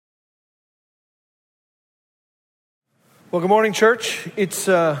Well, good morning, church. It's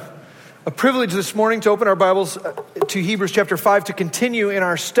a privilege this morning to open our Bibles to Hebrews chapter 5 to continue in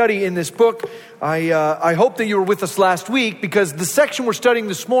our study in this book. I hope that you were with us last week because the section we're studying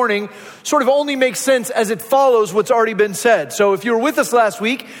this morning sort of only makes sense as it follows what's already been said. So if you were with us last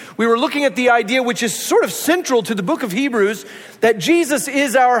week, we were looking at the idea which is sort of central to the book of Hebrews, that Jesus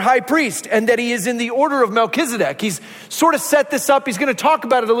is our high priest and that he is in the order of Melchizedek. He's sort of set this up. He's going to talk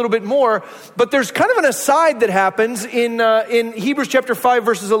about it a little bit more, but there's kind of an aside that happens in Hebrews chapter 5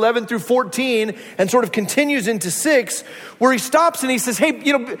 verses 11 through 14 and sort of continues into 6 where he stops and he says, hey,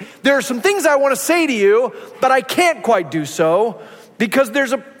 there are some things I want to say to you, but I can't quite do so because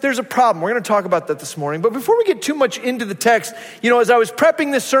there's a problem. We're going to talk about that this morning. But before we get too much into the text, as I was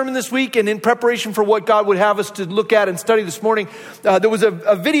prepping this sermon this week and in preparation for what God would have us to look at and study this morning, there was a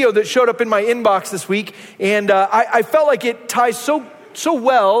video that showed up in my inbox this week, and I felt like it ties so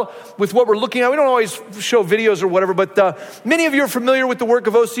well with what we're looking at. We don't always show videos or whatever, but many of you are familiar with the work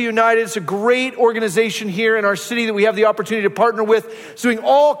of OC United. It's a great organization here in our city that we have the opportunity to partner with. It's doing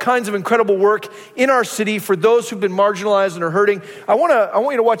all kinds of incredible work in our city for those who've been marginalized and are hurting. I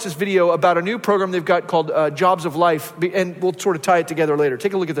want you to watch this video about a new program they've got called Jobs of Life, and we'll sort of tie it together later.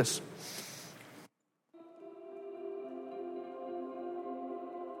 Take a look at this.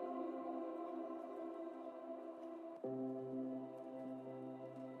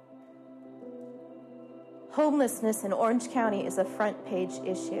 Homelessness in Orange County is a front-page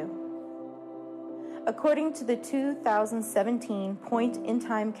issue. According to the 2017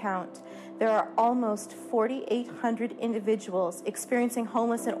 point-in-time count, there are almost 4,800 individuals experiencing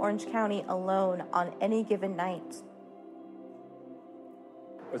homeless in Orange County alone on any given night.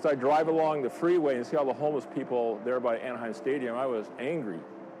 As I drive along the freeway and see all the homeless people there by Anaheim Stadium, I was angry.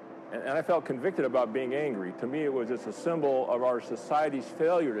 And I felt convicted about being angry. To me, it was just a symbol of our society's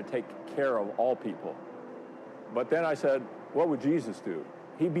failure to take care of all people. But then I said, what would Jesus do?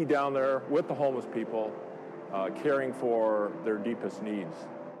 He'd be down there with the homeless people, caring for their deepest needs.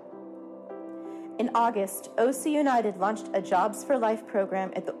 In August, OC United launched a Jobs for Life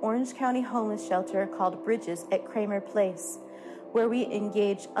program at the Orange County homeless shelter called Bridges at Kramer Place, where we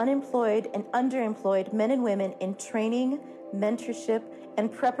engage unemployed and underemployed men and women in training, mentorship, and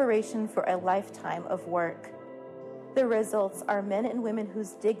preparation for a lifetime of work. The results are men and women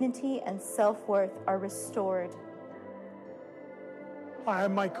whose dignity and self-worth are restored. Hi,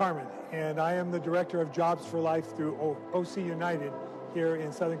 I'm Mike Carmen, and I am the Director of Jobs for Life through OC United here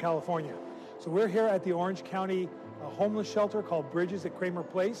in Southern California. So we're here at the Orange County homeless shelter called Bridges at Kramer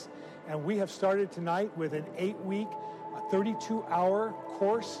Place, and we have started tonight with an 8-week, 32-hour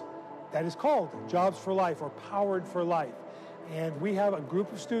course that is called Jobs for Life or Powered for Life. And we have a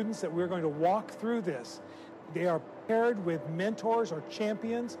group of students that we're going to walk through this. They are paired with mentors or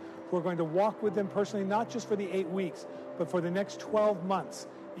champions who are going to walk with them personally, not just for the 8 weeks, but for the next 12 months,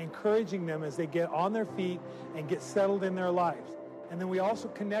 encouraging them as they get on their feet and get settled in their lives. And then we also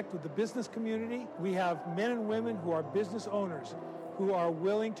connect with the business community. We have men and women who are business owners who are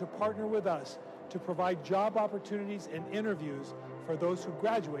willing to partner with us to provide job opportunities and interviews for those who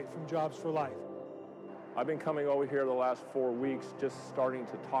graduate from Jobs for Life. I've been coming over here the last 4 weeks just starting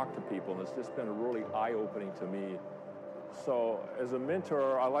to talk to people, and it's just been really eye-opening to me. So as a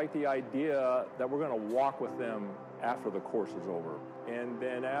mentor, I like the idea that we're going to walk with them after the course is over. And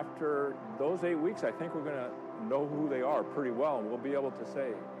then after those 8 weeks, I think we're going to know who they are pretty well, and we'll be able to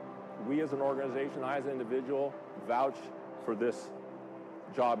say, we as an organization, I as an individual, vouch for this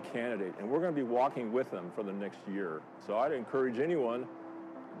job candidate. And we're going to be walking with them for the next year. So I'd encourage anyone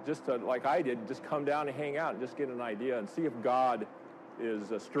just to, like I did, just come down and hang out and just get an idea and see if God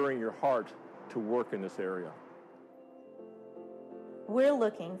is stirring your heart to work in this area. We're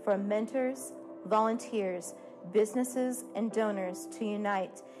looking for mentors, volunteers, businesses, and donors to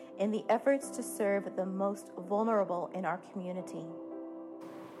unite in the efforts to serve the most vulnerable in our community.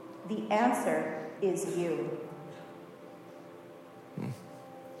 The answer is you.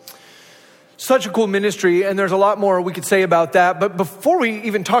 Such a cool ministry, and there's a lot more we could say about that. But before we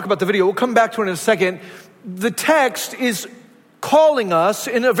even talk about the video, we'll come back to it in a second. The text is calling us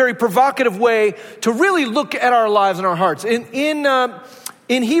in a very provocative way to really look at our lives and our hearts.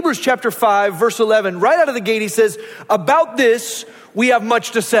 In Hebrews chapter 5, verse 11, right out of the gate, he says, about this, we have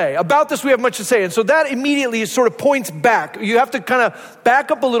much to say. About this, we have much to say. And so that immediately sort of points back. You have to kind of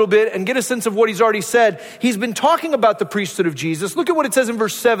back up a little bit and get a sense of what he's already said. He's been talking about the priesthood of Jesus. Look at what it says in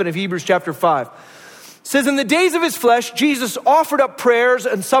verse 7 of Hebrews chapter 5. It says, in the days of his flesh, Jesus offered up prayers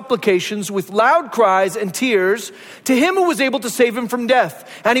and supplications with loud cries and tears to him who was able to save him from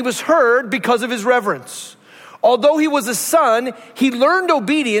death. And he was heard because of his reverence. Although he was a son, he learned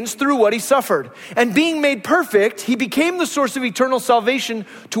obedience through what he suffered. And being made perfect, he became the source of eternal salvation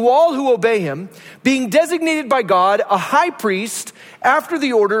to all who obey him, being designated by God a high priest after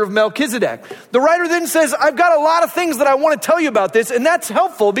the order of Melchizedek. The writer then says, I've got a lot of things that I want to tell you about this, and that's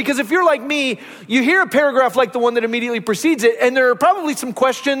helpful because if you're like me, you hear a paragraph like the one that immediately precedes it, and there are probably some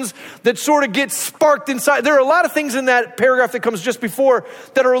questions that sort of get sparked inside. There are a lot of things in that paragraph that comes just before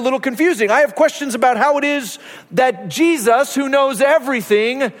that are a little confusing. I have questions about how it is that Jesus, who knows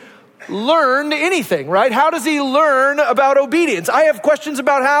everything, learned anything, right? How does he learn about obedience? I have questions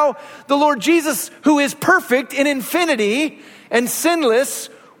about how the Lord Jesus, who is perfect in infinity and sinless,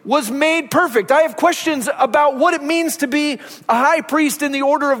 was made perfect. I have questions about what it means to be a high priest in the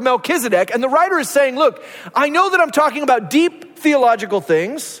order of Melchizedek. And the writer is saying, look, I know that I'm talking about deep theological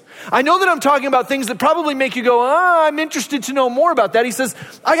things. I know that I'm talking about things that probably make you go, I'm interested to know more about that. He says,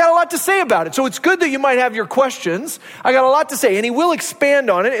 I got a lot to say about it. So it's good that you might have your questions. I got a lot to say. And he will expand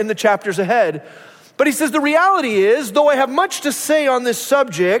on it in the chapters ahead. But he says, the reality is, though I have much to say on this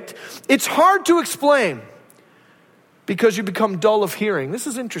subject, it's hard to explain because you become dull of hearing. This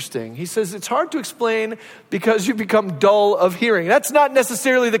is interesting. He says it's hard to explain because you become dull of hearing. That's not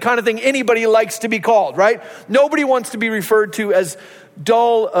necessarily the kind of thing anybody likes to be called, right? Nobody wants to be referred to as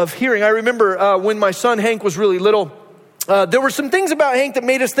dull of hearing. I remember when my son Hank was really little, there were some things about Hank that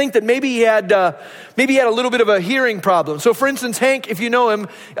made us think that maybe he had a little bit of a hearing problem. So for instance, Hank, if you know him,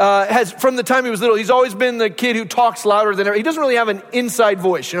 has from the time he was little, he's always been the kid who talks louder than everyone. He doesn't really have an inside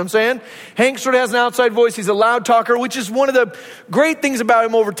voice, you know what I'm saying? Hank sort of has an outside voice. He's a loud talker, which is one of the great things about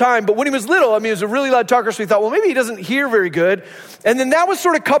him over time. But when he was little, he was a really loud talker, so we thought, well, maybe he doesn't hear very good. And then that was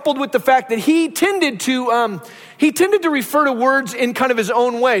sort of coupled with the fact that he tended to refer to words in kind of his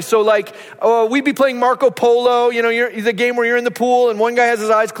own way. So like, we'd be playing Marco Polo, the game where you're in the pool and one guy has his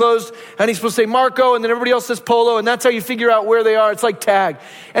eyes closed and he's supposed to say Marco and then everybody else says Polo and that's how you figure out where they are. It's like tag.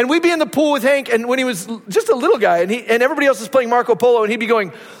 And we'd be in the pool with Hank and when he was just a little guy and everybody else is playing Marco Polo and he'd be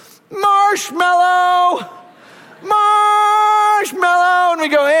going, Marshmallow! Marshmallow! And we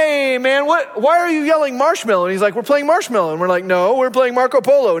go, hey man, why are you yelling marshmallow? And he's like, we're playing marshmallow. And we're like, no, we're playing Marco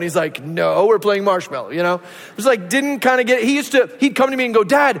Polo. And he's like, no, we're playing marshmallow, It was like, didn't kind of get it. He'd come to me and go,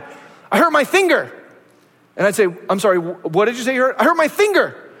 Dad, I hurt my finger. And I'd say, I'm sorry, what did you say you hurt? I hurt my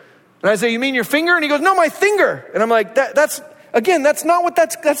finger. And I'd say, you mean your finger? And he goes, no, my finger. And I'm like, that's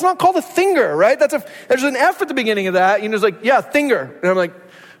not called a finger, right? There's an F at the beginning of that. It's like, yeah, finger. And I'm like,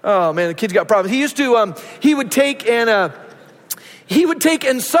 oh man, the kid's got problems. He would take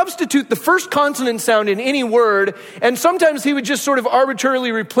and substitute the first consonant sound in any word, and sometimes he would just sort of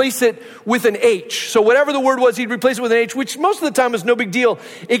arbitrarily replace it with an H. So whatever the word was, he'd replace it with an H, which most of the time was no big deal,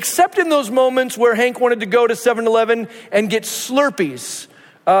 except in those moments where Hank wanted to go to 7-Eleven and get Slurpees.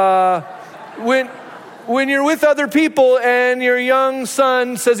 When you're with other people and your young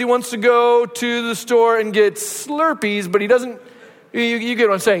son says he wants to go to the store and get Slurpees, but he doesn't, you get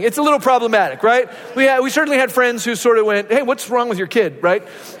what I'm saying. It's a little problematic, right? We certainly had friends who sort of went, hey, what's wrong with your kid, right?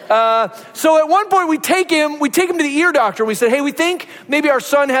 So at one point we take him to the ear doctor. We said, hey, we think maybe our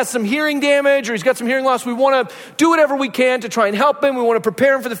son has some hearing damage or he's got some hearing loss. We want to do whatever we can to try and help him. We want to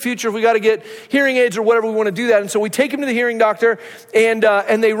prepare him for the future. If we got to get hearing aids or whatever, we want to do that. And so we take him to the hearing doctor and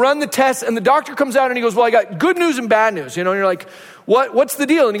they run the test and the doctor comes out and he goes, well, I got good news and bad news. And you're like, what's the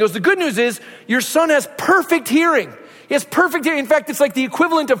deal? And he goes, the good news is your son has perfect hearing. He has perfect hearing. In fact, it's like the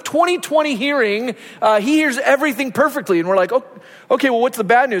equivalent of 20/20 hearing. He hears everything perfectly. And we're like, okay, well, what's the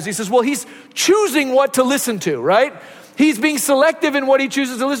bad news? He says, well, he's choosing what to listen to, right? He's being selective in what he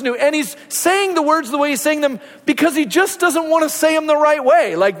chooses to listen to. And he's saying the words the way he's saying them because he just doesn't want to say them the right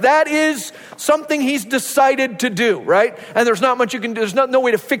way. Like that is something he's decided to do, right? And there's not much you can do. There's no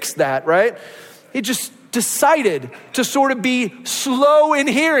way to fix that, right? He just decided to sort of be slow in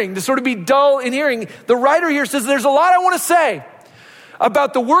hearing, to sort of be dull in hearing. The writer here says, there's a lot I want to say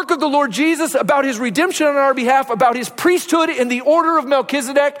about the work of the Lord Jesus, about his redemption on our behalf, about his priesthood in the order of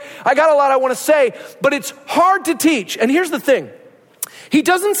Melchizedek. I got a lot I want to say, but it's hard to teach. And here's the thing. He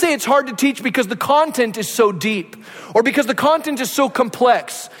doesn't say it's hard to teach because the content is so deep or because the content is so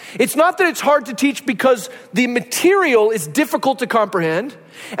complex. It's not that it's hard to teach because the material is difficult to comprehend.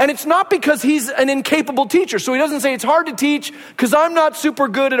 And it's not because he's an incapable teacher. So he doesn't say it's hard to teach because I'm not super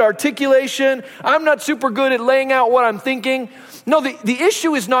good at articulation. I'm not super good at laying out what I'm thinking. No, the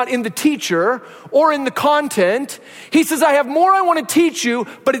issue is not in the teacher or in the content. He says, I have more I want to teach you,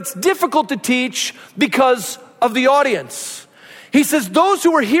 but it's difficult to teach because of the audience. He says, those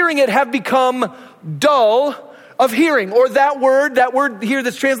who are hearing it have become dull of hearing. Or that word here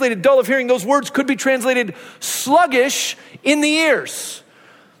that's translated dull of hearing, those words could be translated sluggish in the ears.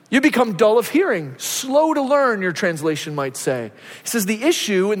 You become dull of hearing, slow to learn, your translation might say. He says the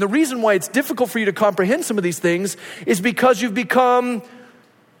issue and the reason why it's difficult for you to comprehend some of these things is because you've become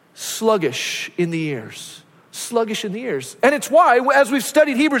sluggish in the ears. Sluggish in the ears. And it's why, as we've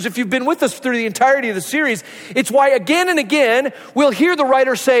studied Hebrews, if you've been with us through the entirety of the series, it's why again and again, we'll hear the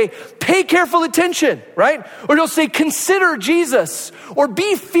writer say, pay careful attention, right? Or he'll say, consider Jesus, or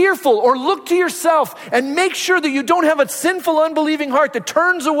be fearful, or look to yourself, and make sure that you don't have a sinful, unbelieving heart that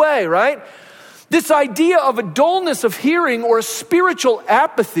turns away, right? This idea of a dullness of hearing or a spiritual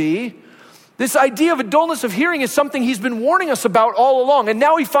apathy, this idea of a dullness of hearing is something he's been warning us about all along. And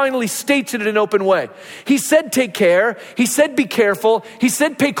now he finally states it in an open way. He said, take care. He said, be careful. He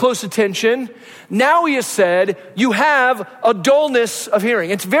said, pay close attention. Now he has said, you have a dullness of hearing.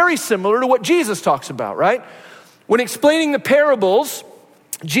 It's very similar to what Jesus talks about, right? When explaining the parables,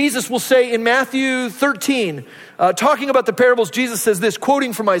 Jesus will say in Matthew 13, talking about the parables, Jesus says this,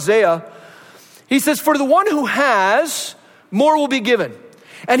 quoting from Isaiah. He says, for the one who has, more will be given,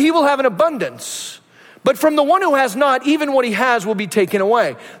 and he will have an abundance. But from the one who has not, even what he has will be taken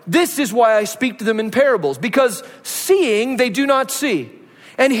away. This is why I speak to them in parables, because seeing they do not see,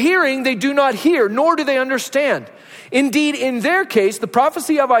 and hearing they do not hear, nor do they understand. Indeed, in their case, the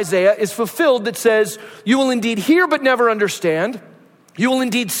prophecy of Isaiah is fulfilled that says, you will indeed hear but never understand. You will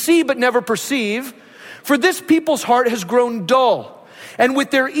indeed see but never perceive. For this people's heart has grown dull. And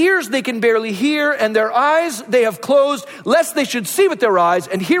with their ears they can barely hear, and their eyes they have closed, lest they should see with their eyes,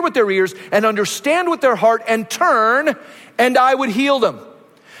 and hear with their ears, and understand with their heart, and turn, and I would heal them.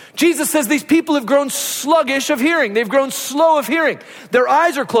 Jesus says these people have grown sluggish of hearing. They've grown slow of hearing. Their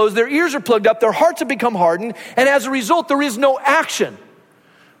eyes are closed, their ears are plugged up, their hearts have become hardened, and as a result there is no action.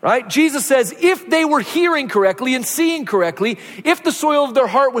 Right? Jesus says if they were hearing correctly and seeing correctly, if the soil of their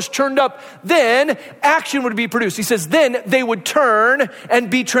heart was churned up, then action would be produced. He says then they would turn and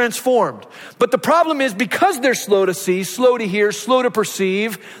be transformed. But the problem is because they're slow to see, slow to hear, slow to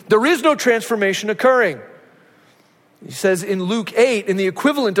perceive, there is no transformation occurring. He says in Luke 8, in the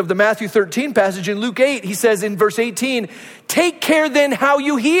equivalent of the Matthew 13 passage, in Luke 8, he says in verse 18, take care then how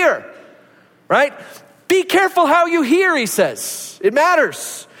you hear. Right? Be careful how you hear, he says. It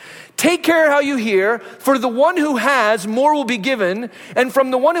matters. Take care how you hear, for the one who has, more will be given, and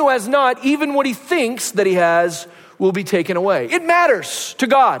from the one who has not, even what he thinks that he has will be taken away. It matters to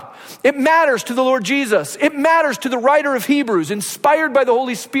God. It matters to the Lord Jesus. It matters to the writer of Hebrews, inspired by the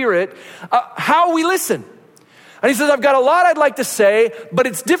Holy Spirit, how we listen. And he says, I've got a lot I'd like to say, but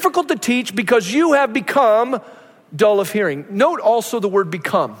it's difficult to teach because you have become dull of hearing. Note also the word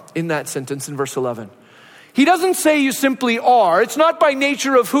become in that sentence in verse 11. He doesn't say you simply are. It's not by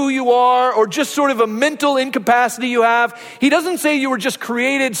nature of who you are or just sort of a mental incapacity you have. He doesn't say you were just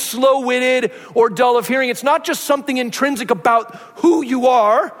created slow-witted or dull of hearing. It's not just something intrinsic about who you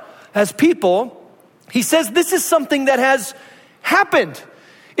are as people. He says this is something that has happened.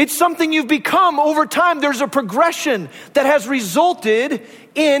 It's something you've become over time. There's a progression that has resulted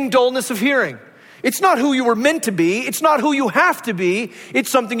in dullness of hearing. It's not who you were meant to be. It's not who you have to be. It's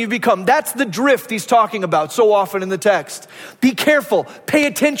something you've become. That's the drift he's talking about so often in the text. Be careful, pay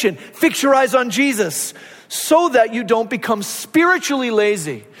attention, fix your eyes on Jesus so that you don't become spiritually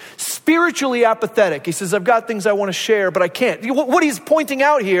lazy, spiritually apathetic. He says, I've got things I want to share, but I can't. What he's pointing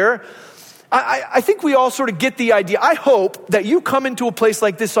out here, I think we all sort of get the idea. I hope that you come into a place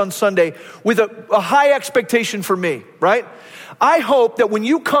like this on Sunday with a high expectation for me, right? I hope that when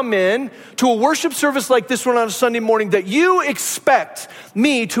you come in to a worship service like this one on a Sunday morning, that you expect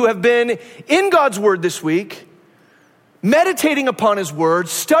me to have been in God's Word this week, meditating upon His Word,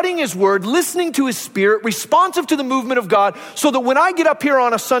 studying His Word, listening to His Spirit, responsive to the movement of God, so that when I get up here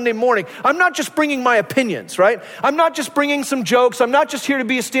on a Sunday morning, I'm not just bringing my opinions, right? I'm not just bringing some jokes. I'm not just here to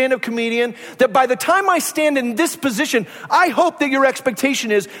be a stand-up comedian. That by the time I stand in this position, I hope that your expectation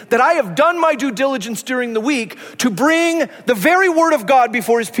is that I have done my due diligence during the week to bring the very Word of God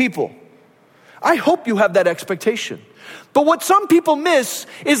before His people. I hope you have that expectation. But what some people miss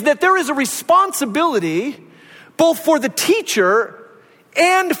is that there is a responsibility both for the teacher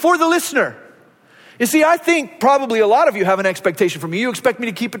and for the listener. You see, I think probably a lot of you have an expectation from me. You expect me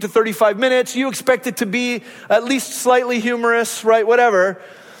to keep it to 35 minutes. You expect it to be at least slightly humorous, right? Whatever.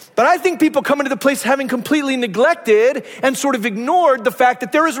 But I think people come into the place having completely neglected and sort of ignored the fact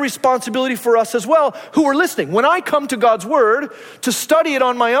that there is a responsibility for us as well who are listening. When I come to God's Word to study it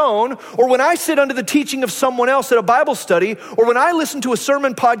on my own, or when I sit under the teaching of someone else at a Bible study, or when I listen to a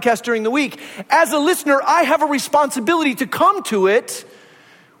sermon podcast during the week, as a listener, I have a responsibility to come to it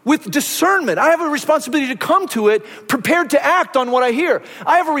with discernment. I have a responsibility to come to it prepared to act on what I hear.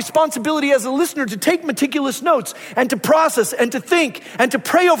 I have a responsibility as a listener to take meticulous notes and to process and to think and to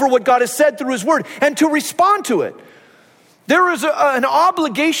pray over what God has said through his word and to respond to it. There is an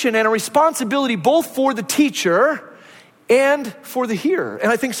obligation and a responsibility both for the teacher and for the hearer.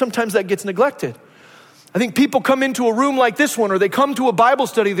 And I think sometimes that gets neglected. I think people come into a room like this one, or they come to a Bible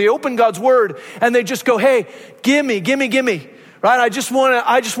study, they open God's word, and they just go, hey, give me, right? I just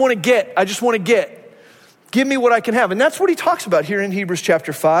want to get. Give me what I can have. And that's what he talks about here in Hebrews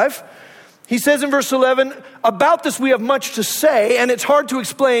chapter 5. He says in verse 11, about this we have much to say, and it's hard to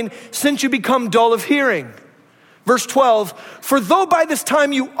explain since you become dull of hearing. Verse 12, for though by this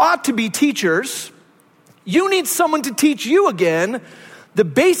time you ought to be teachers, you need someone to teach you again the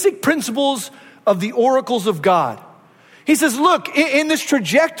basic principles of the oracles of God. He says, look, in this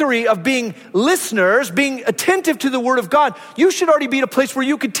trajectory of being listeners, being attentive to the word of God, you should already be at a place where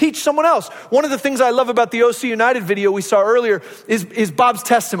you could teach someone else. One of the things I love about the OC United video we saw earlier is Bob's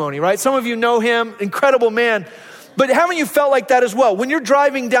testimony, right? Some of you know him, incredible man. But haven't you felt like that as well? When you're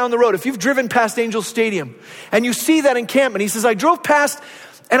driving down the road, if you've driven past Angel Stadium and you see that encampment, he says, I drove past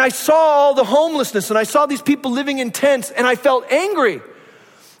and I saw all the homelessness and I saw these people living in tents and I felt angry.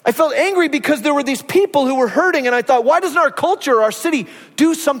 I felt angry because there were these people who were hurting, and I thought, why doesn't our culture, our city,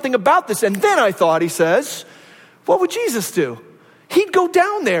 do something about this? And then I thought, he says, what would Jesus do? He'd go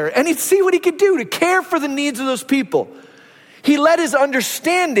down there and he'd see what he could do to care for the needs of those people. He let his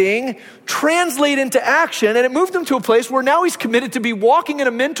understanding translate into action, and it moved him to a place where now he's committed to be walking in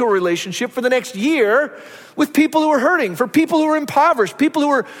a mentor relationship for the next year with people who are hurting, for people who are impoverished, people who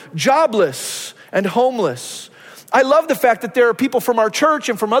are jobless and homeless. I love the fact that there are people from our church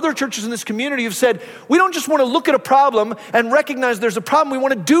and from other churches in this community who've said, we don't just want to look at a problem and recognize there's a problem, we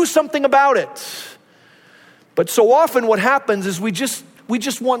want to do something about it. But so often what happens is we just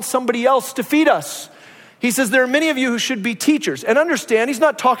want somebody else to feed us. He says there are many of you who should be teachers. And understand, he's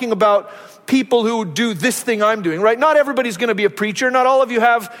not talking about people who do this thing I'm doing, right? Not everybody's going to be a preacher. Not all of you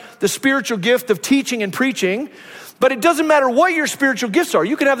have the spiritual gift of teaching and preaching. But it doesn't matter what your spiritual gifts are.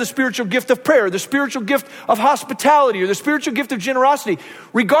 You can have the spiritual gift of prayer, the spiritual gift of hospitality, or the spiritual gift of generosity.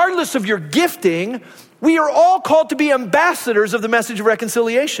 Regardless of your gifting, we are all called to be ambassadors of the message of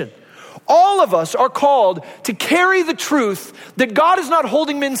reconciliation. All of us are called to carry the truth that God is not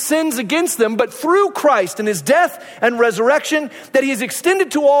holding men's sins against them, but through Christ and his death and resurrection, that he has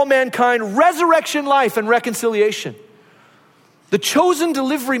extended to all mankind resurrection life and reconciliation. The chosen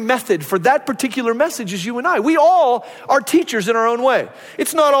delivery method for that particular message is you and I. We all are teachers in our own way.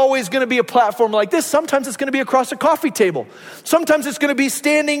 It's not always going to be a platform like this. Sometimes it's going to be across a coffee table. Sometimes it's going to be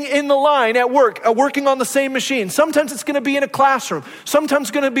standing in the line at work, working on the same machine. Sometimes it's going to be in a classroom. Sometimes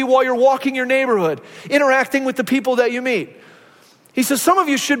it's going to be while you're walking your neighborhood, interacting with the people that you meet. He says some of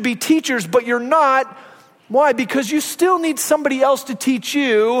you should be teachers, but you're not. Why? Because you still need somebody else to teach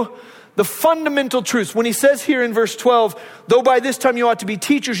you the fundamental truths. When he says here in verse 12, though by this time you ought to be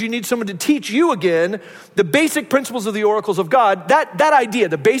teachers, you need someone to teach you again the basic principles of the oracles of God. That idea,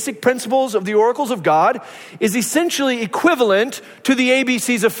 the basic principles of the oracles of God, is essentially equivalent to the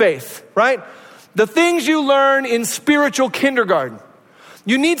ABCs of faith, right? The things you learn in spiritual kindergarten.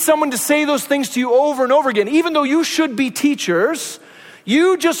 You need someone to say those things to you over and over again. Even though you should be teachers,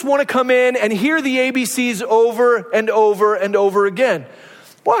 you just want to come in and hear the ABCs over and over and over again.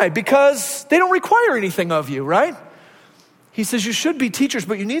 Why? Because they don't require anything of you, right? He says you should be teachers,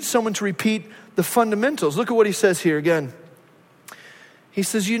 but you need someone to repeat the fundamentals. Look at what he says here again. He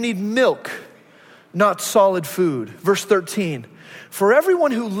says you need milk, not solid food. Verse 13, for everyone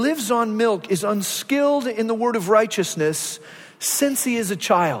who lives on milk is unskilled in the word of righteousness since he is a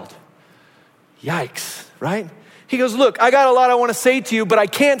child. Yikes, right? He goes, look, I got a lot I want to say to you, but I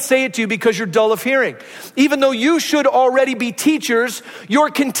can't say it to you because you're dull of hearing. Even though you should already be teachers, you're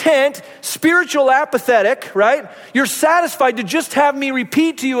content, spiritual apathetic, right? You're satisfied to just have me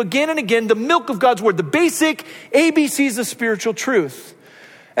repeat to you again and again the milk of God's word, the basic ABCs of spiritual truth.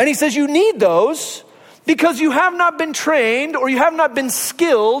 And he says you need those because you have not been trained or you have not been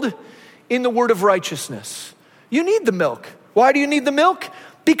skilled in the word of righteousness. You need the milk. Why do you need the milk?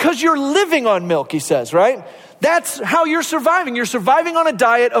 Because you're living on milk, he says, right? That's how you're surviving. You're surviving on a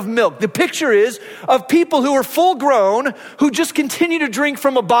diet of milk. The picture is of people who are full grown who just continue to drink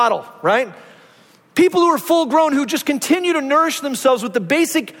from a bottle, right? People who are full grown who just continue to nourish themselves with the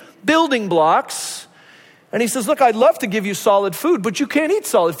basic building blocks. And he says, look, I'd love to give you solid food, but you can't eat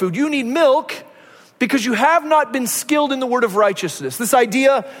solid food. You need milk because you have not been skilled in the word of righteousness. This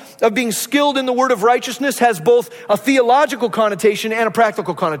idea of being skilled in the word of righteousness has both a theological connotation and a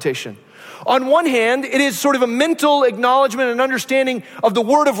practical connotation. On one hand, it is sort of a mental acknowledgement and understanding of the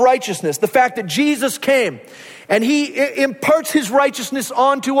word of righteousness, the fact that Jesus came and he imparts his righteousness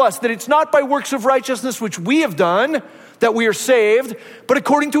onto us, that it's not by works of righteousness which we have done that we are saved, but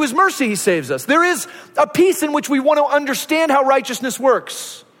according to his mercy he saves us. There is a piece in which we want to understand how righteousness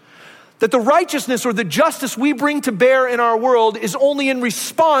works. That the righteousness or the justice we bring to bear in our world is only in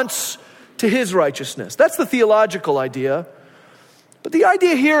response to his righteousness. That's the theological idea. But the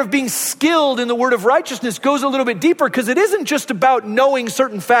idea here of being skilled in the word of righteousness goes a little bit deeper, because it isn't just about knowing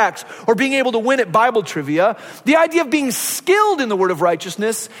certain facts or being able to win at Bible trivia. The idea of being skilled in the word of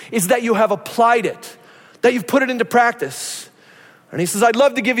righteousness is that you have applied it, that you've put it into practice. And he says, I'd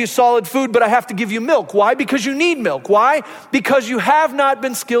love to give you solid food, but I have to give you milk. Why? Because you need milk. Why? Because you have not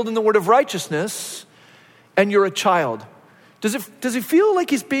been skilled in the word of righteousness and you're a child. Does it feel like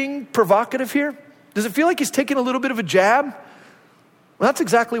he's being provocative here? Does it feel like he's taking a little bit of a jab? Well, that's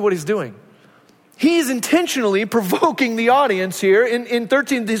exactly what he's doing. He's intentionally provoking the audience here. In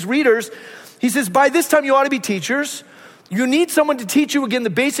 13, his readers, he says, by this time you ought to be teachers. You need someone to teach you again the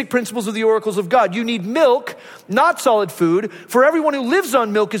basic principles of the oracles of God. You need milk, not solid food. For everyone who lives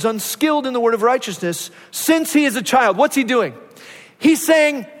on milk is unskilled in the word of righteousness since he is a child. What's he doing? He's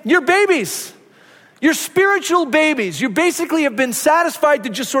saying, you're babies. You're spiritual babies. You basically have been satisfied to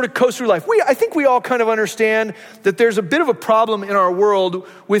just sort of coast through life. I think we all kind of understand that there's a bit of a problem in our world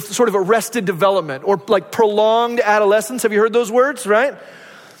with sort of arrested development or like prolonged adolescence. Have you heard those words, right?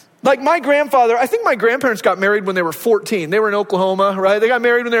 Like my grandfather, I think my grandparents got married when they were 14. They were in Oklahoma, right? They got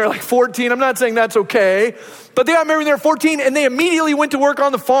married when they were like 14. I'm not saying that's okay, but they got married when they were 14 and they immediately went to work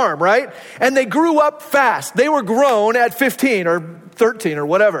on the farm, right? And they grew up fast. They were grown at 15 or 13 or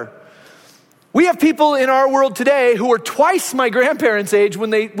whatever. We have people in our world today who are twice my grandparents' age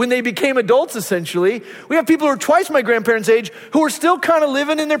when they became adults, essentially. We have people who are twice my grandparents' age who are still kind of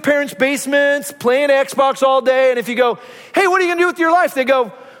living in their parents' basements, playing Xbox all day. And if you go, hey, what are you going to do with your life? They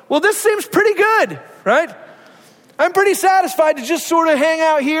go, well, this seems pretty good, right? I'm pretty satisfied to just sort of hang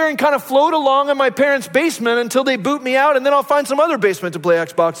out here and kind of float along in my parents' basement until they boot me out, and then I'll find some other basement to play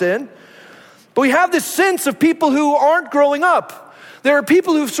Xbox in. But we have this sense of people who aren't growing up. There are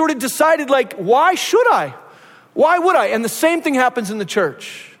people who've sort of decided, like, why should I? Why would I? And the same thing happens in the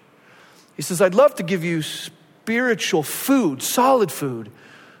church. He says, I'd love to give you spiritual food, solid food,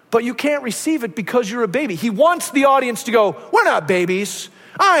 but you can't receive it because you're a baby. He wants the audience to go, we're not babies.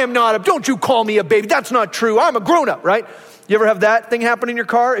 I am not don't you call me a baby. That's not true. I'm a grown-up, right? You ever have that thing happen in your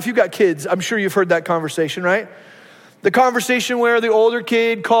car? If you've got kids, I'm sure you've heard that conversation, right? The conversation where the older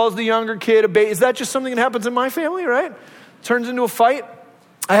kid calls the younger kid a baby. Is that just something that happens in my family, right? Turns into a fight.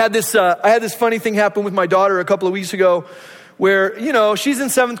 I had this funny thing happen with my daughter a couple of weeks ago where, she's in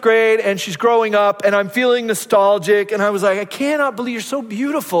 7th grade and she's growing up and I'm feeling nostalgic. And I was like, I cannot believe you're so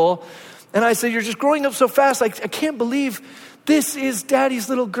beautiful. And I said, you're just growing up so fast. I can't believe this is Daddy's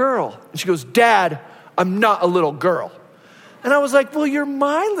little girl. And she goes, Dad, I'm not a little girl. And I was like, well, you're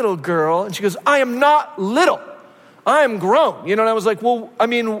my little girl. And she goes, I am not little. I am grown. And I was like, well, I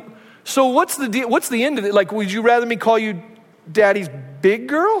mean, so what's the deal? What's the end of it? Like, would you rather me call you Daddy's big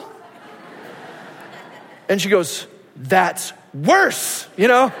girl? And she goes, that's worse,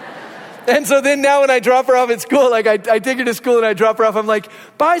 And so then now when I drop her off at school, like I take her to school and I drop her off, I'm like,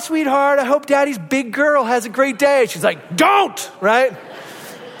 bye, sweetheart. I hope Daddy's big girl has a great day. She's like, don't, right?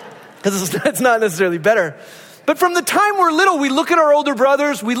 Because it's not necessarily better. But from the time we're little, we look at our older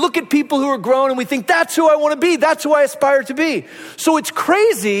brothers, we look at people who are grown, and we think, that's who I want to be. That's who I aspire to be. So it's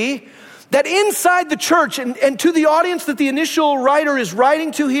crazy that inside the church and to the audience that the initial writer is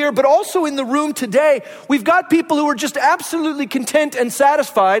writing to here, but also in the room today, we've got people who are just absolutely content and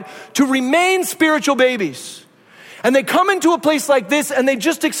satisfied to remain spiritual babies. And they come into a place like this and they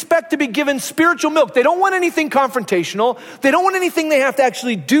just expect to be given spiritual milk. They don't want anything confrontational. They don't want anything they have to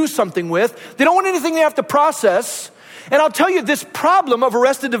actually do something with. They don't want anything they have to process. And I'll tell you, this problem of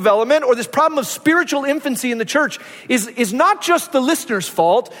arrested development or this problem of spiritual infancy in the church is not just the listener's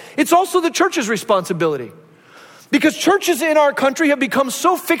fault. It's also the church's responsibility. Because churches in our country have become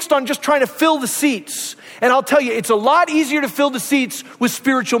so fixed on just trying to fill the seats. And I'll tell you, it's a lot easier to fill the seats with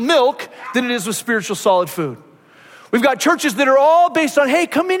spiritual milk than it is with spiritual solid food. We've got churches that are all based on, hey,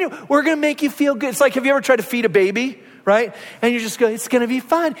 come in, we're going to make you feel good. It's like, have you ever tried to feed a baby, right? And you just go, it's going to be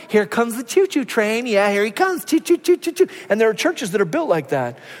fun. Here comes the choo-choo train. Yeah, here he comes. Choo-choo-choo-choo-choo. And there are churches that are built like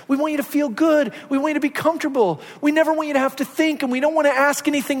that. We want you to feel good. We want you to be comfortable. We never want you to have to think, and we don't want to ask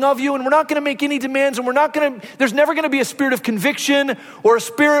anything of you, and we're not going to make any demands, and there's never going to be a spirit of conviction or a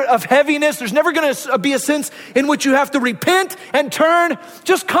spirit of heaviness. There's never going to be a sense in which you have to repent and turn.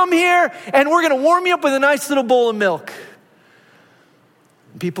 Just come here, and we're going to warm you up with a nice little bowl of milk.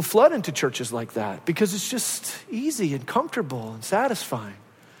 People flood into churches like that because it's just easy and comfortable and satisfying.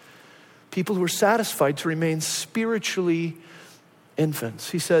 People who are satisfied to remain spiritually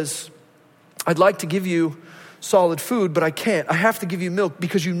infants. He says, I'd like to give you solid food, but I can't. I have to give you milk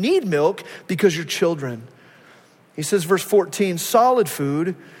because you need milk because you're children. He says, verse 14, solid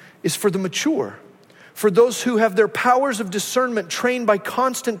food is for the mature, for those who have their powers of discernment trained by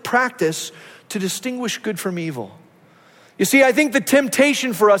constant practice to distinguish good from evil. You see, I think the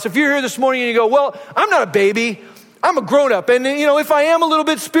temptation for us, if you're here this morning and you go, well, I'm not a baby, I'm a grown-up. And, if I am a little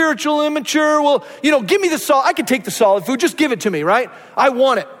bit spiritual, immature, well, give me I can take the solid food. Just give it to me, right? I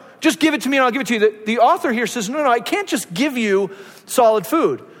want it. Just give it to me and I'll give it to you. The author here says, no, I can't just give you solid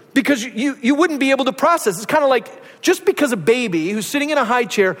food because you wouldn't be able to process. It's kind of like just because a baby who's sitting in a high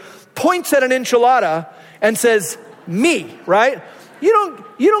chair points at an enchilada and says, me, right? You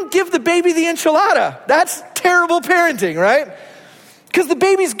don't give the baby the enchilada. That's terrible parenting, right? Because the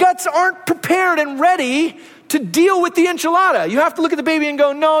baby's guts aren't prepared and ready to deal with the enchilada. You have to look at the baby and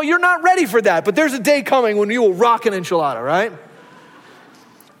go, no, you're not ready for that. But there's a day coming when you will rock an enchilada, right?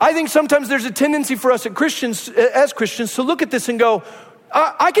 I think sometimes there's a tendency for us as Christians to look at this and go,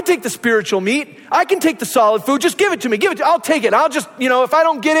 I can take the spiritual meat. I can take the solid food. Just give it to me. I'll take it. I'll just, if I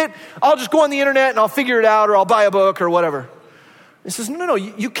don't get it, I'll just go on the internet and I'll figure it out or I'll buy a book or whatever. He says, no,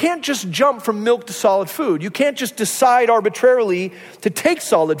 you can't just jump from milk to solid food. You can't just decide arbitrarily to take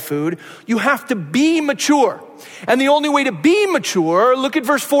solid food. You have to be mature. And the only way to be mature, look at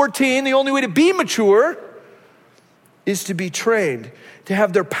verse 14, the only way to be mature is to be trained, to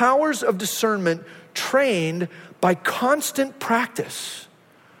have their powers of discernment trained by constant practice.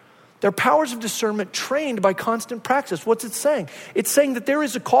 Their powers of discernment trained by constant practice. What's it saying? It's saying that there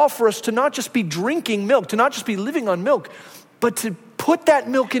is a call for us to not just be drinking milk, to not just be living on milk, but to put that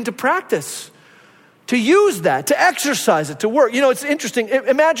milk into practice, to use that, to exercise it, to work. It's interesting.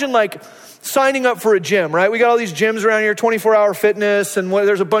 Imagine like signing up for a gym, right? We got all these gyms around here, 24-hour fitness, and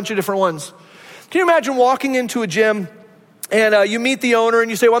there's a bunch of different ones. Can you imagine walking into a gym and you meet the owner and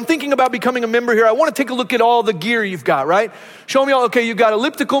you say, well, I'm thinking about becoming a member here. I want to take a look at all the gear you've got, right? Show me all, okay, you've got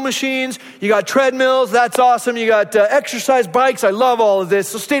elliptical machines, you got treadmills, that's awesome. You got exercise bikes, I love all of this.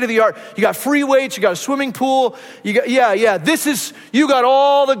 So state of the art. You got free weights, you got a swimming pool. You got, you got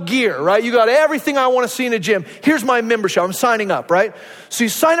all the gear, right? You got everything I want to see in a gym. Here's my membership, I'm signing up, right? So you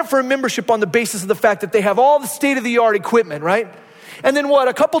sign up for a membership on the basis of the fact that they have all the state of the art equipment, right? And then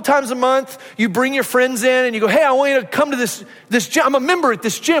a couple times a month, you bring your friends in and you go, hey, I want you to come to this gym. I'm a member at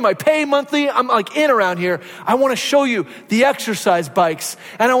this gym. I pay monthly. I'm like in around here. I want to show you the exercise bikes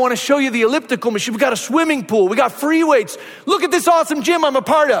and I want to show you the elliptical machine. We got a swimming pool. We got free weights. Look at this awesome gym I'm a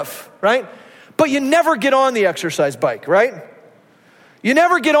part of, right? But you never get on the exercise bike, right? You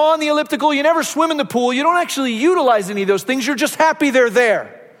never get on the elliptical. You never swim in the pool. You don't actually utilize any of those things. You're just happy they're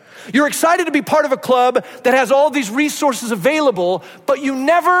there. You're excited to be part of a club that has all these resources available, but you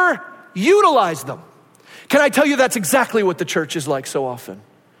never utilize them. Can I tell you that's exactly what the church is like so often?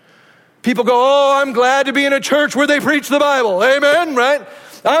 People go, oh, I'm glad to be in a church where they preach the Bible. Amen, right?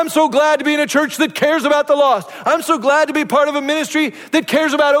 I'm so glad to be in a church that cares about the lost. I'm so glad to be part of a ministry that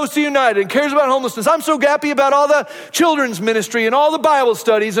cares about OC United and cares about homelessness. I'm so happy about all the children's ministry and all the Bible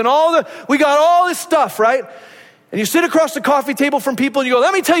studies and we got all this stuff, right? And you sit across the coffee table from people and you go,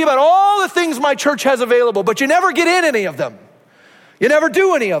 let me tell you about all the things my church has available, but you never get in any of them. You never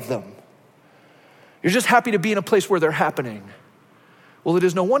do any of them. You're just happy to be in a place where they're happening. Well, it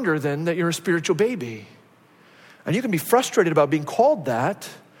is no wonder then that you're a spiritual baby. And you can be frustrated about being called that.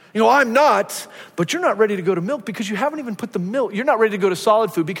 I'm not, but you're not ready to go to milk because you haven't even put the milk. You're not ready to go to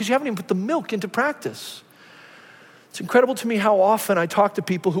solid food because you haven't even put the milk into practice. It's incredible to me how often I talk to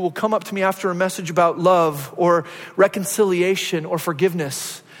people who will come up to me after a message about love or reconciliation or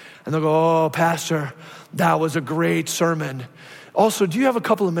forgiveness. And they'll go, oh, Pastor, that was a great sermon. Also, do you have a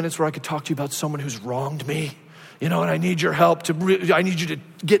couple of minutes where I could talk to you about someone who's wronged me? And I need your help I need you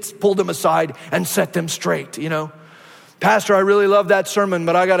to pull them aside and set them straight, Pastor, I really love that sermon,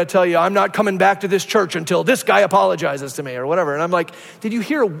 but I got to tell you, I'm not coming back to this church until this guy apologizes to me or whatever. And I'm like, did you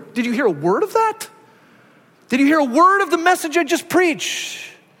hear a word of that? Did you hear a word of the message I just preached?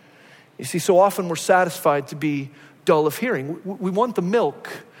 You see, so often we're satisfied to be dull of hearing. We want the milk,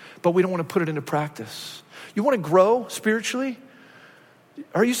 but we don't want to put it into practice. You want to grow spiritually?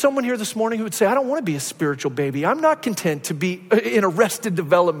 Are you someone here this morning who would say, I don't want to be a spiritual baby. I'm not content to be in arrested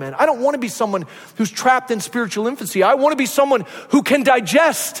development. I don't want to be someone who's trapped in spiritual infancy. I want to be someone who can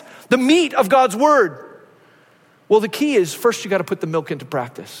digest the meat of God's word. Well, the key is first you got to put the milk into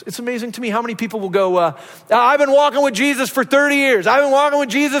practice. It's amazing to me how many people will go, I've been walking with Jesus for 30 years. I've been walking with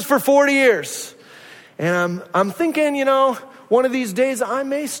Jesus for 40 years. And I'm thinking, one of these days I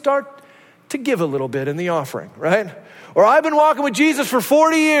may start to give a little bit in the offering, right? Or I've been walking with Jesus for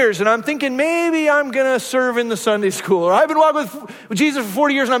 40 years and I'm thinking maybe I'm going to serve in the Sunday school. Or I've been walking with Jesus for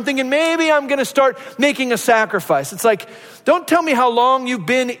 40 years and I'm thinking maybe I'm going to start making a sacrifice. It's like, don't tell me how long you've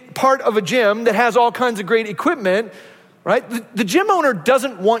been part of a gym that has all kinds of great equipment, right? The gym owner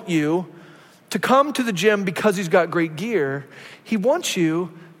doesn't want you to come to the gym because he's got great gear. He wants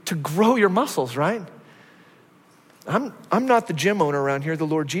you to grow your muscles, right? I'm not the gym owner around here, the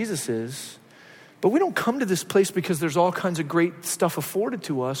Lord Jesus is. But we don't come to this place because there's all kinds of great stuff afforded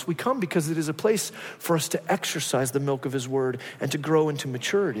to us. We come because it is a place for us to exercise the milk of his word and to grow into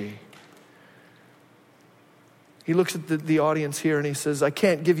maturity. He looks at the audience here and he says, I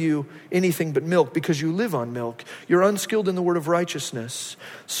can't give you anything but milk because you live on milk. You're unskilled in the word of righteousness.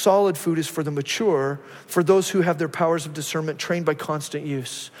 Solid food is for the mature, for those who have their powers of discernment trained by constant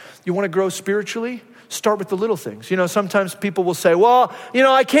use. You want to grow spiritually? Start with the little things. You know, sometimes people will say, well, you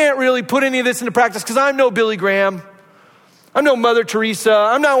know, I can't really put any of this into practice because I'm no Billy Graham. I'm no Mother Teresa.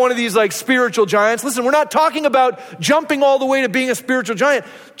 I'm not one of these like spiritual giants. Listen, we're not talking about jumping all the way to being a spiritual giant.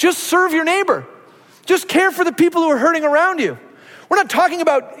 Just serve your neighbor. Just care for the people who are hurting around you. We're not talking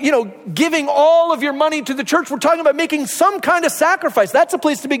about, you know, giving all of your money to the church. We're talking about making some kind of sacrifice. That's a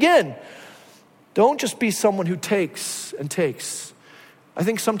place to begin. Don't just be someone who takes and takes. I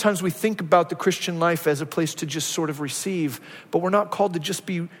think sometimes we think about the Christian life as a place to just sort of receive, but we're not called to just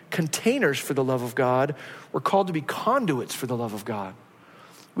be containers for the love of God. We're called to be conduits for the love of God.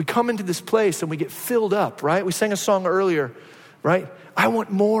 We come into this place and we get filled up, right? We sang a song earlier, right? I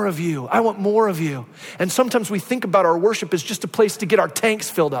want more of you. I want more of you. And sometimes we think about our worship as just a place to get our tanks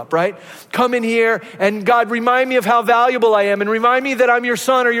filled up, right? Come in here and God, remind me of how valuable I am and remind me that I'm your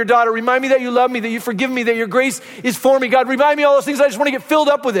son or your daughter. Remind me that you love me, that you forgive me, that your grace is for me. God, remind me of all those things. I just want to get filled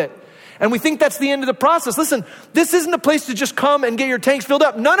up with it. And we think that's the end of the process. Listen, this isn't a place to just come and get your tanks filled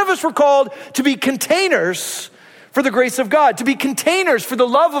up. None of us were called to be containers for the grace of God, to be containers for the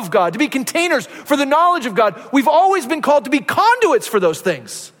love of God, to be containers for the knowledge of God. We've always been called to be conduits for those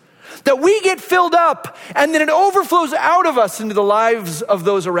things. That we get filled up and then it overflows out of us into the lives of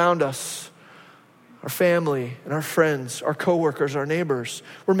those around us. Our family and our friends, our coworkers, our neighbors.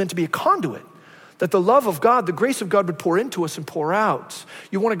 We're meant to be a conduit. That the love of God, the grace of God would pour into us and pour out.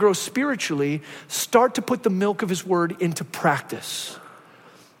 You want to grow spiritually, start to put the milk of his word into practice.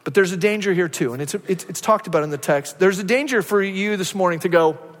 But there's a danger here too, and it's talked about in the text. There's a danger for you this morning to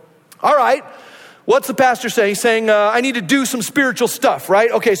go, all right, what's the pastor saying? He's saying, I need to do some spiritual stuff, right?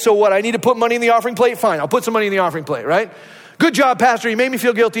 Okay, so what? I need to put money in the offering plate? Fine, I'll put some money in the offering plate, right? Good job, pastor, you made me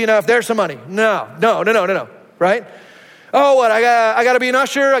feel guilty enough. There's some money. No, right? Oh, what? I got to be an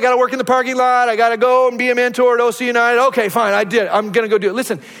usher. I got to work in the parking lot. I got to go and be a mentor at OC United. Okay, fine, I did. I'm going to go do it.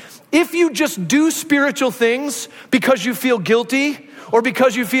 Listen, if you just do spiritual things because you feel guilty or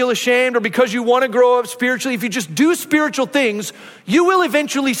because you feel ashamed or because you want to grow up spiritually, if you just do spiritual things, you will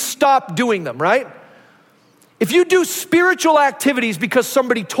eventually stop doing them, right? If you do spiritual activities because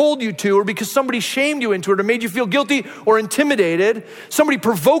somebody told you to or because somebody shamed you into it or made you feel guilty or intimidated, somebody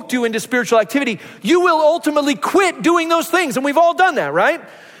provoked you into spiritual activity, you will ultimately quit doing those things. And we've all done that, right?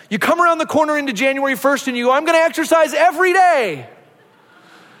 You come around the corner into January 1st and you go, I'm going to exercise every day.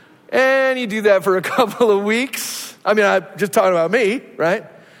 And you do that for a couple of weeks. I mean, I'm just talking about me, right?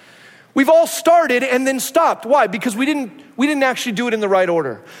 We've all started and then stopped. Why? Because we didn't actually do it in the right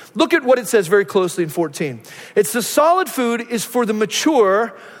order. Look at what it says very closely in 14. It says, solid food is for the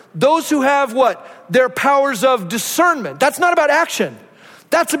mature, those who have what? Their powers of discernment. That's not about action.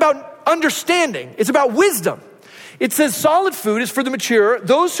 That's about understanding. It's about wisdom. It says solid food is for the mature,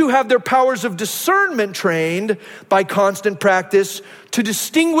 those who have their powers of discernment trained by constant practice to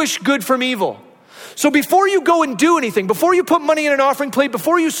distinguish good from evil. So before you go and do anything, before you put money in an offering plate,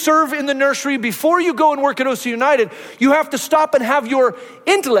 before you serve in the nursery, before you go and work at OC United, you have to stop and have your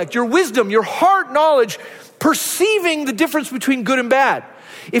intellect, your wisdom, your heart knowledge, perceiving the difference between good and bad.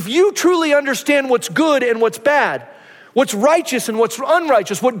 If you truly understand what's good and what's bad, what's righteous and what's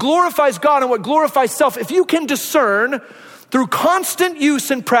unrighteous, what glorifies God and what glorifies self, if you can discern through constant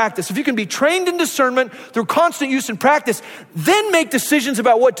use and practice, if you can be trained in discernment through constant use and practice, then make decisions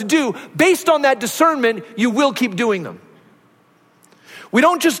about what to do based on that discernment, you will keep doing them. We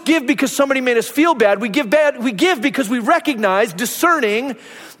don't just give because somebody made us feel bad. We give because we recognize, discerning,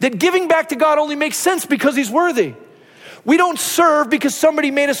 that giving back to God only makes sense because he's worthy. We don't serve because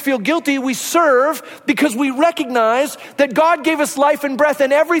somebody made us feel guilty. We serve because we recognize that God gave us life and breath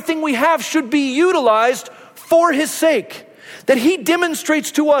and everything we have should be utilized for his sake. That he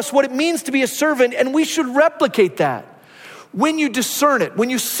demonstrates to us what it means to be a servant and we should replicate that. when you discern it, when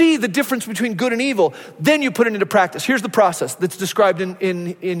you see the difference between good and evil, then you put it into practice. Here's the process that's described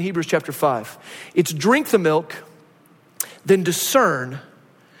in Hebrews chapter 5. It's drink the milk, then discern,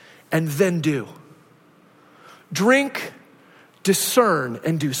 and then do. Drink, discern,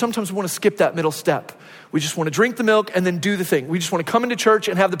 and do. Sometimes we want to skip that middle step. We just want to drink the milk and then do the thing. We just want to come into church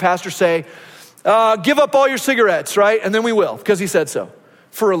and have the pastor say, give up all your cigarettes, right? And then we will, because he said so,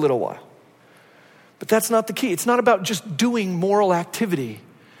 for a little while. But that's not the key. It's not about just doing moral activity.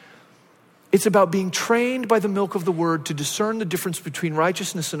 It's about being trained by the milk of the word to discern the difference between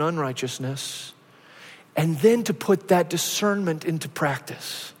righteousness and unrighteousness, and then to put that discernment into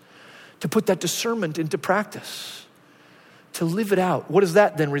practice. To put that discernment into practice. To live it out. What does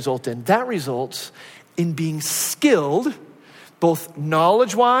that then result in? That results in being skilled, both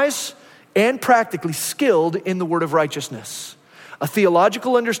knowledge-wise and practically skilled in the word of righteousness. A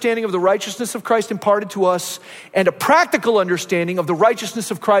theological understanding of the righteousness of Christ imparted to us, and a practical understanding of the righteousness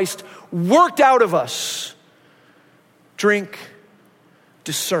of Christ worked out of us. Drink,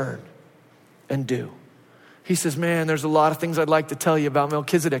 discern, and do. He says, man, there's a lot of things I'd like to tell you about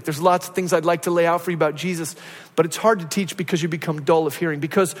Melchizedek. There's lots of things I'd like to lay out for you about Jesus, but it's hard to teach because you become dull of hearing,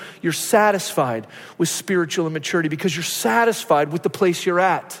 because you're satisfied with spiritual immaturity, because you're satisfied with the place you're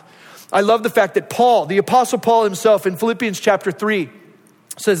at. I love the fact that Paul, the Apostle Paul himself in Philippians chapter 3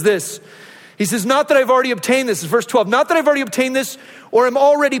 says this. He says, not that I've already obtained this, verse 12, not that I've already obtained this or am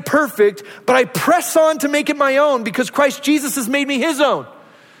already perfect, but I press on to make it my own because Christ Jesus has made me his own.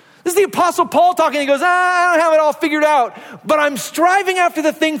 This is the Apostle Paul talking. He goes, I don't have it all figured out, but I'm striving after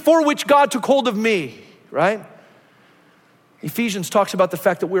the thing for which God took hold of me, right? Ephesians talks about the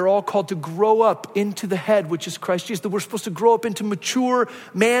fact that we're all called to grow up into the head, which is Christ Jesus, that we're supposed to grow up into mature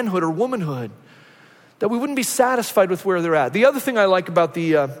manhood or womanhood, that we wouldn't be satisfied with where they're at. The other thing I like about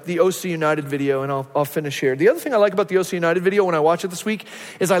the OC United video, and I'll finish here. The other thing I like about the OC United video when I watch it this week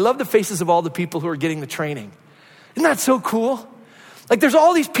is I love the faces of all the people who are getting the training. Isn't that so cool? Like there's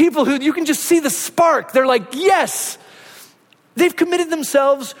all these people who you can just see the spark. They're like, yes. They've committed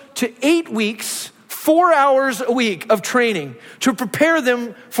themselves to 8 weeks, 4 hours a week of training to prepare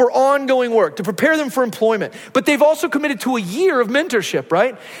them for ongoing work, to prepare them for employment. But they've also committed to a year of mentorship,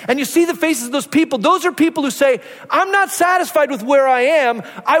 right? And you see the faces of those people. Those are people who say, I'm not satisfied with where I am.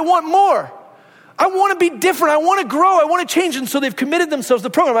 I want more. I want to be different. I want to grow. I want to change. And so they've committed themselves to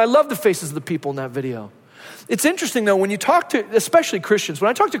the program. I love the faces of the people in that video. It's interesting though, when you talk to, especially Christians, when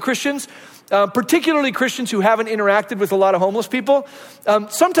I talk to Christians, particularly Christians who haven't interacted with a lot of homeless people,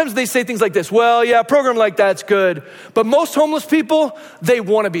 sometimes they say things like this, well, yeah, a program like that's good, but most homeless people, they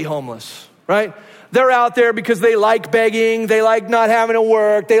want to be homeless, right? They're out there because they like begging, they like not having to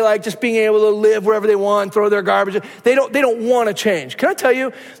work, they like just being able to live wherever they want, throw their garbage. They don't want to change. Can I tell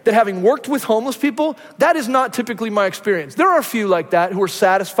you that having worked with homeless people, that is not typically my experience. There are a few like that who are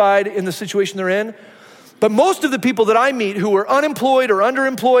satisfied in the situation they're in. But most of the people that I meet who are unemployed or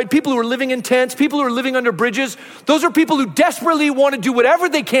underemployed, people who are living in tents, people who are living under bridges, those are people who desperately want to do whatever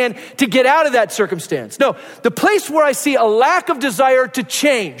they can to get out of that circumstance. No, the place where I see a lack of desire to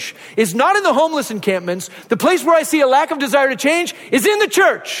change is not in the homeless encampments. The place where I see a lack of desire to change is in the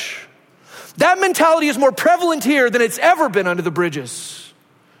church. That mentality is more prevalent here than it's ever been under the bridges.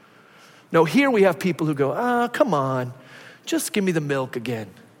 No, here we have people who go, come on, just give me the milk again.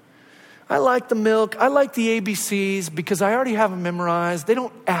 I like the milk. I like the ABCs because I already have them memorized. They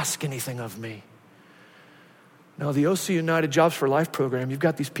don't ask anything of me. No, the OC United Jobs for Life program, you've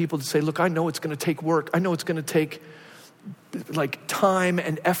got these people that say, look, I know it's going to take work. I know it's going to take like time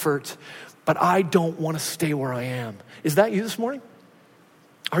and effort, but I don't want to stay where I am. Is that you this morning?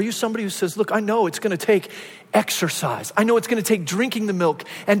 Are you somebody who says, look, I know it's going to take exercise. I know it's going to take drinking the milk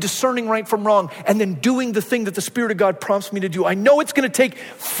and discerning right from wrong and then doing the thing that the Spirit of God prompts me to do. I know it's going to take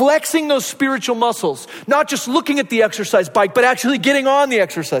flexing those spiritual muscles, not just looking at the exercise bike, but actually getting on the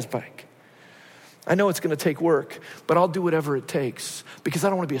exercise bike. I know it's going to take work, but I'll do whatever it takes because I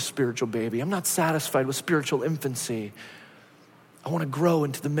don't want to be a spiritual baby. I'm not satisfied with spiritual infancy. I want to grow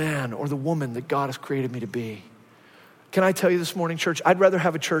into the man or the woman that God has created me to be. Can I tell you this morning, church, I'd rather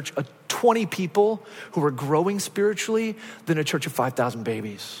have a church of 20 people who are growing spiritually than a church of 5,000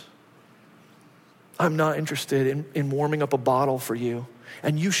 babies. I'm not interested in warming up a bottle for you,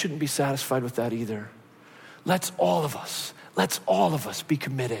 and you shouldn't be satisfied with that either. Let's all of us be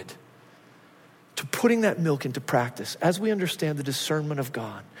committed to putting that milk into practice as we understand the discernment of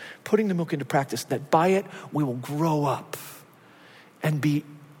God, putting the milk into practice, that by it we will grow up and be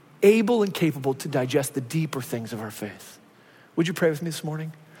able and capable to digest the deeper things of our faith. Would you pray with me this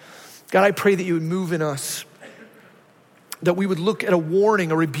morning? God, I pray that you would move in us that we would look at a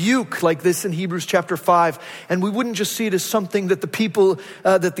warning, a rebuke like this in Hebrews chapter 5, and we wouldn't just see it as something that the people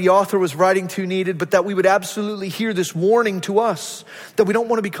that the author was writing to needed, but that we would absolutely hear this warning to us, that we don't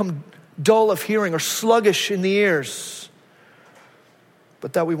want to become dull of hearing or sluggish in the ears,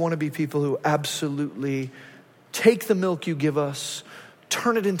 but that we want to be people who absolutely take the milk you give us,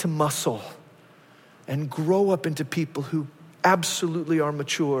 turn it into muscle, and grow up into people who absolutely are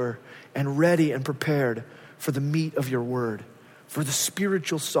mature and ready and prepared for the meat of your word, for the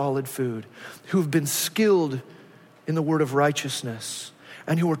spiritual solid food, who have been skilled in the word of righteousness,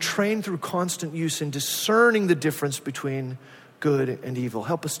 and who are trained through constant use in discerning the difference between good and evil.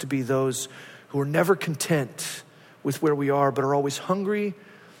 Help us to be those who are never content with where we are, but are always hungry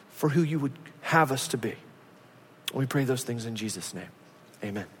for who you would have us to be. We pray those things in Jesus' name.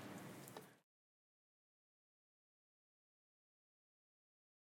 Amen.